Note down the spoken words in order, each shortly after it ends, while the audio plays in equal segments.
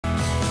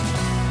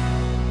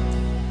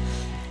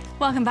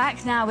Welcome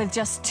back. Now, with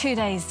just 2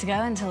 days to go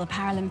until the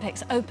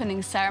Paralympics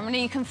opening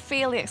ceremony, you can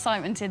feel the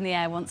excitement in the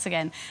air once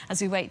again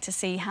as we wait to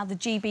see how the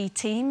GB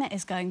team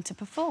is going to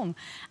perform.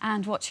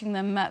 And watching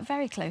them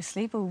very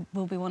closely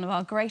will be one of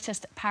our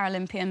greatest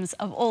Paralympians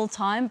of all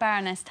time,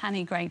 Baroness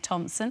Tani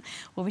Gray-Thompson.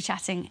 We'll be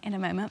chatting in a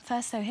moment.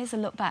 First, though, here's a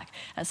look back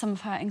at some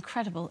of her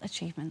incredible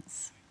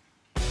achievements.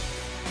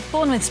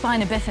 Born with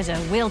spina bifida,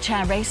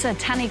 wheelchair racer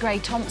Tani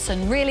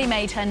Gray-Thompson really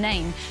made her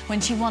name when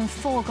she won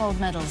 4 gold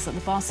medals at the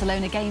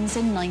Barcelona Games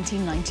in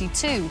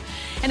 1992.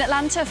 In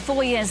Atlanta,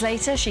 4 years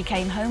later, she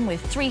came home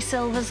with 3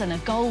 silvers and a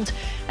gold.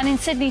 And in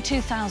Sydney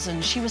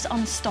 2000, she was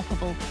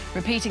unstoppable,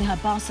 repeating her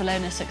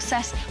Barcelona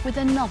success with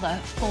another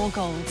 4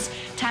 golds.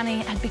 Tani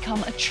had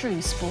become a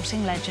true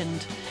sporting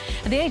legend.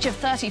 At the age of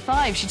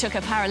 35, she took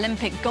her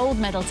Paralympic gold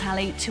medal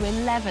tally to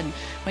 11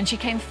 when she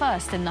came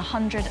first in the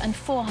 100 and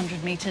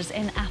 400 metres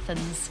in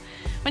Athens.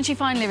 When she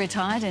finally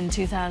retired in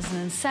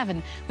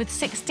 2007, with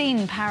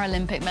 16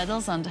 Paralympic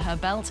medals under her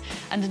belt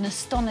and an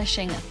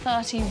astonishing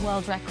 30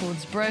 world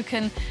records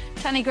broken,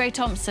 Tani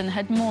Gray-Thompson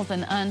had more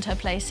than earned her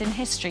place in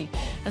history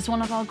as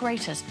one of our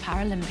greatest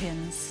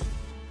Paralympians.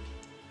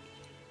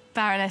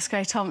 Baroness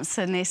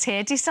Gray-Thompson is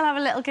here. Do you still have a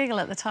little giggle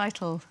at the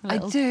title? I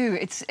do.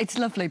 It's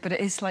lovely, but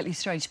it is slightly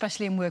strange,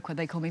 especially in work where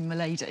they call me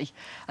Milady.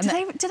 Do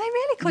they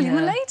really call you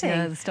Milady?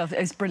 Yeah, the stuff.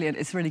 It's brilliant.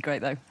 It's really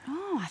great, though.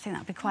 Oh, I think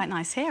that'd be quite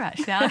nice here,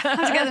 actually. I'll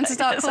have to get them to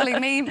start calling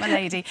me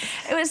Milady.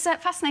 It was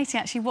fascinating,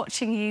 actually,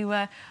 watching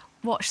you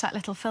watch that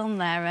little film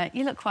there.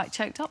 You look quite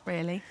choked up,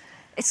 really.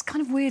 It's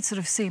kind of weird sort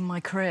of seeing my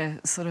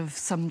career sort of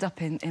summed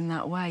up in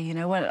that way, you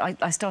know. When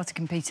I started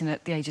competing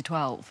at the age of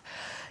 12,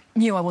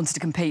 knew I wanted to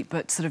compete,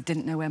 but sort of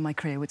didn't know where my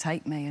career would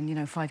take me. And, you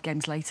know, 5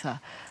 games later,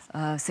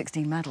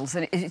 16 medals.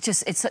 And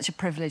it's such a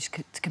privilege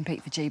to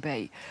compete for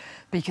GB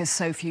because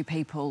so few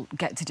people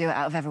get to do it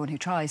out of everyone who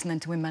tries. And then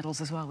to win medals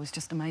as well was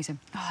just amazing.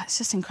 Oh, it's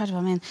just incredible.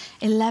 I mean,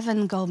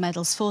 11 gold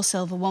medals, 4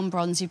 silver, 1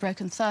 bronze. You've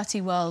broken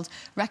 30 world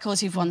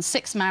records. You've won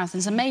 6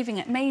 marathons.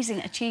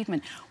 Amazing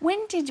achievement. When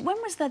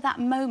was there that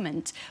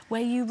moment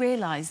where you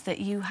realised that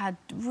you had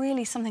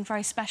really something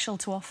very special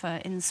to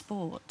offer in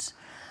sport?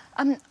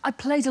 I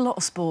played a lot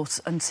of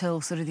sport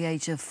until sort of the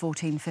age of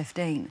 14,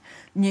 15.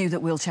 Knew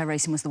that wheelchair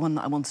racing was the one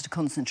that I wanted to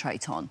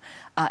concentrate on.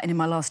 And in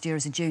my last year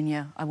as a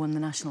junior, I won the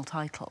national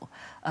title.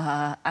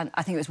 And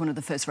I think it was one of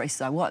the first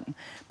races I won.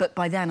 But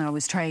by then I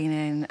was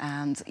training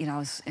and, you know, I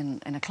was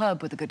in a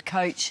club with a good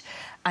coach.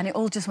 And it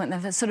all just went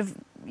there, sort of,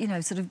 you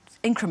know, sort of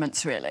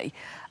increments, really.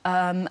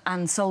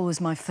 And Seoul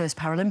was my first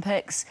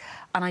Paralympics.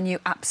 And I knew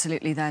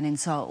absolutely then in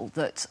Seoul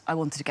that I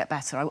wanted to get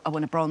better. I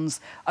won a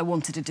bronze. I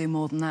wanted to do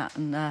more than that.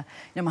 And,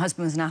 you know, my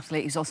husband was an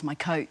athlete. He was also my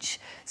coach.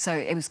 So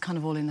it was kind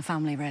of all in the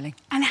family, really.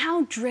 And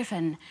how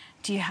driven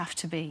do you have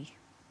to be?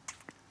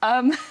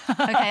 OK,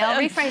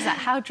 I'll rephrase that.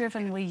 How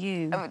driven were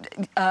you?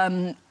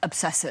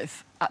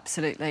 Obsessive,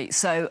 absolutely.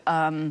 So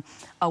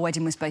our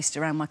wedding was based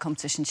around my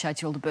competition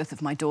schedule. The birth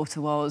of my daughter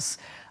was.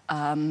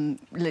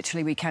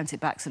 Literally, we counted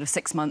back sort of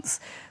 6 months,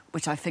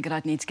 which I figured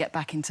I'd need to get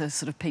back into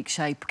sort of peak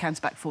shape,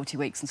 counted back 40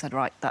 weeks and said,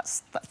 right,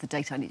 that's the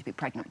date I need to be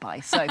pregnant by.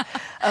 So,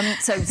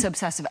 so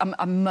obsessive.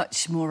 I'm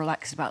much more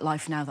relaxed about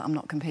life now that I'm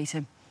not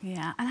competing.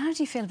 Yeah, and how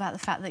do you feel about the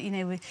fact that, you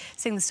know, we're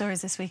seeing the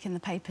stories this week in the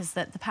papers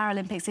that the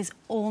Paralympics is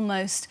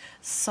almost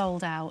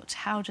sold out?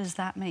 How does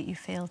that make you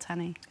feel,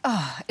 Tani?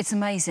 Oh, it's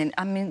amazing.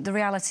 I mean, the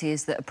reality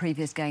is that at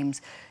previous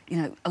games, you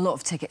know, a lot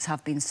of tickets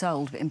have been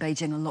sold, but in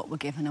Beijing a lot were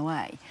given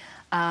away.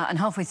 And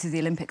halfway through the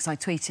Olympics, I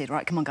tweeted,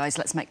 right, come on, guys,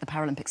 let's make the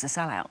Paralympics a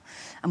sellout.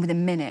 And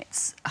within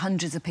minutes,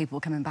 hundreds of people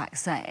were coming back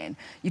saying,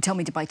 you tell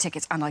me to buy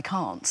tickets and I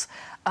can't.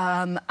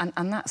 And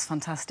that's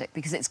fantastic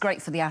because it's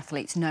great for the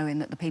athletes knowing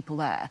that the people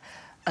there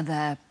are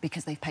there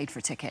because they've paid for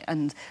a ticket,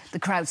 and the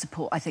crowd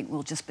support, I think,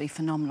 will just be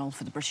phenomenal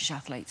for the British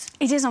athletes.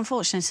 It is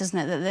unfortunate, isn't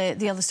it, that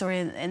the other story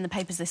in the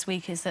papers this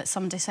week is that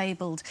some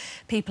disabled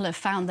people have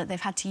found that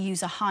they've had to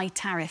use a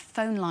high-tariff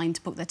phone line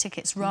to book their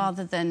tickets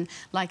rather than,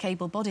 like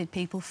able-bodied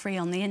people, free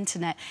on the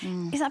internet.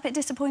 Is that a bit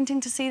disappointing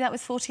to see that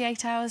with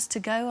 48 hours to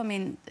go? I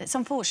mean, it's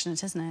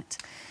unfortunate, isn't it?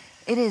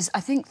 It is. I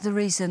think the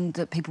reason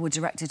that people were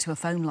directed to a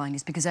phone line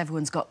is because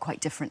everyone's got quite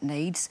different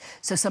needs.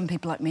 So some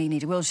people like me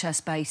need a wheelchair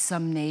space,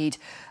 some need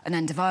an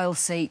end-of-aisle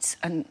seat,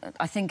 and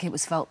I think it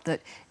was felt that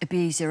it'd be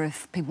easier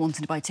if people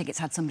wanted to buy tickets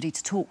had somebody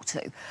to talk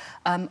to.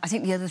 I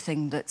think the other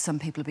thing that some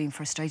people are being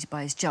frustrated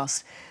by is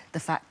just the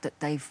fact that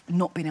they've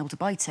not been able to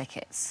buy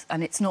tickets.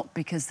 And it's not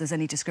because there's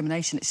any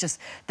discrimination, it's just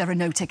there are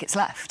no tickets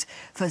left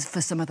for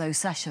some of those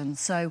sessions.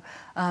 So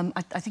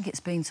I think it's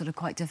been sort of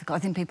quite difficult. I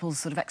think people's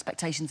sort of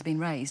expectations have been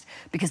raised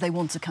because they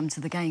want to come to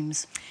the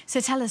Games.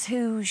 So tell us,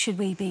 who should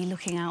we be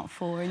looking out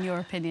for, in your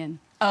opinion?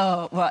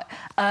 Oh, right.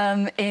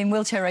 In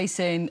wheelchair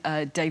racing,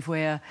 Dave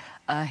Weir,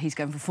 he's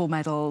going for 4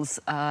 medals.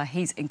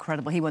 He's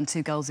incredible. He won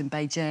 2 golds in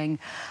Beijing.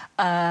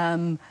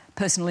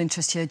 personal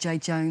interest here,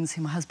 Jade Jones,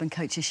 who my husband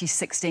coaches. She's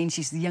 16.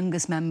 She's the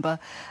youngest member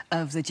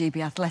of the GB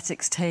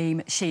athletics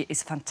team. She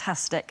is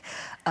fantastic.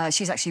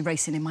 She's actually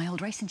racing in my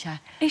old racing chair.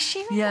 Is she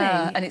really?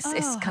 Yeah, and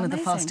it's kind of the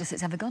fastest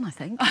it's ever gone, I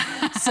think.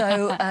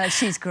 So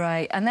she's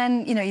great. And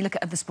then, you know, you look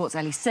at other sports,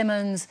 Ellie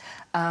Simmons,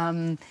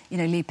 you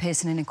know, Lee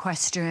Pearson in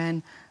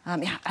equestrian.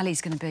 Yeah,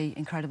 Ellie's going to be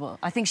incredible.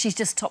 I think she's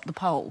just topped the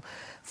poll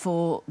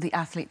for the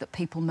athlete that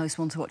people most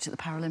want to watch at the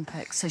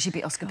Paralympics. So she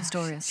beat Oscar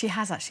Pistorius. She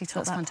has actually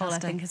topped that poll, I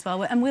fantastic. think, as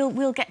well. And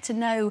we'll get to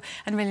know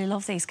and really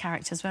love these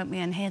characters, won't we?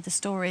 And hear the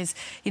stories,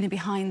 you know,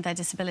 behind their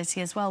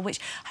disability as well. Which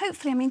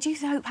hopefully, I mean, do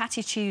you hope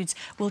attitudes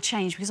will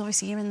change? Because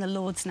obviously you're in the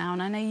Lords now,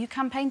 and I know you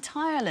campaign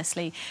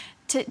tirelessly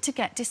to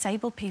get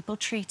disabled people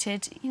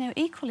treated, you know,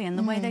 equally in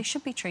the way they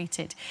should be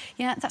treated.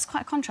 You know, that's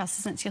quite a contrast,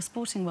 isn't it, to your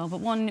sporting world, but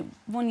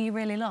one you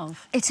really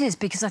love. It is,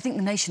 because I think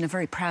the nation are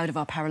very proud of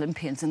our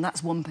Paralympians, and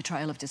that's one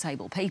portrayal of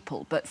disabled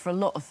people. But for a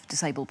lot of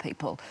disabled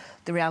people,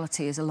 the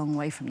reality is a long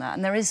way from that.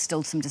 And there is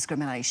still some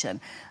discrimination,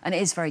 and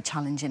it is very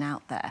challenging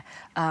out there.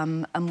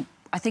 And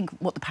I think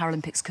what the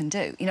Paralympics can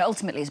do, you know,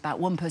 ultimately is about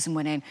one person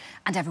winning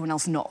and everyone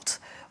else not.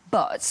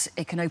 But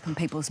it can open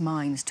people's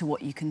minds to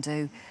what you can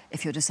do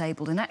if you're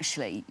disabled. And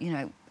actually, you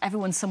know,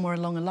 everyone's somewhere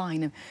along a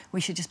line, and we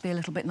should just be a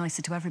little bit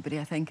nicer to everybody,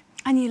 I think.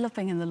 And you love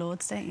being in the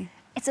Lords, don't you?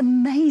 It's an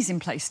amazing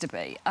place to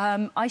be.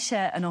 I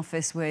share an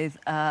office with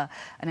an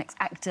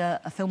ex-actor,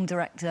 a film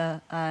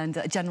director and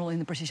a general in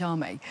the British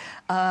Army.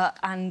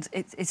 And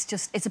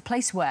it's a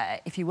place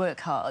where, if you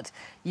work hard,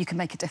 you can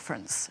make a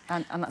difference.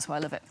 And that's why I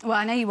love it. Well,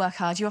 I know you work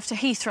hard. You're off to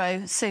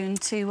Heathrow soon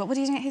to... What are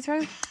you doing at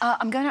Heathrow?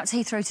 I'm going out to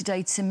Heathrow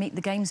today to meet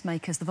the games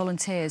makers, the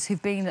volunteers,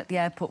 who've been at the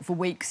airport for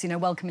weeks, you know,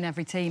 welcoming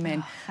every team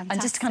in. And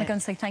just to kind of go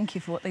and say thank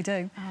you for what they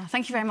do.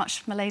 Thank you very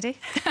much, my lady.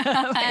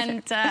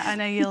 And I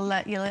know you'll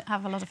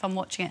have a lot of fun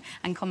watching it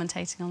and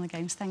commentating on the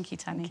games. Thank you,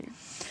 Tani. Thank you.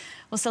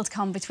 Well, still to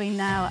come between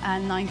now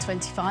and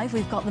 9:25,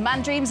 we've got The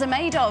Man Dreams Are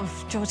Made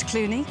Of, George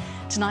Clooney.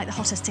 Tonight, the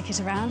hottest ticket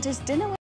around is dinner.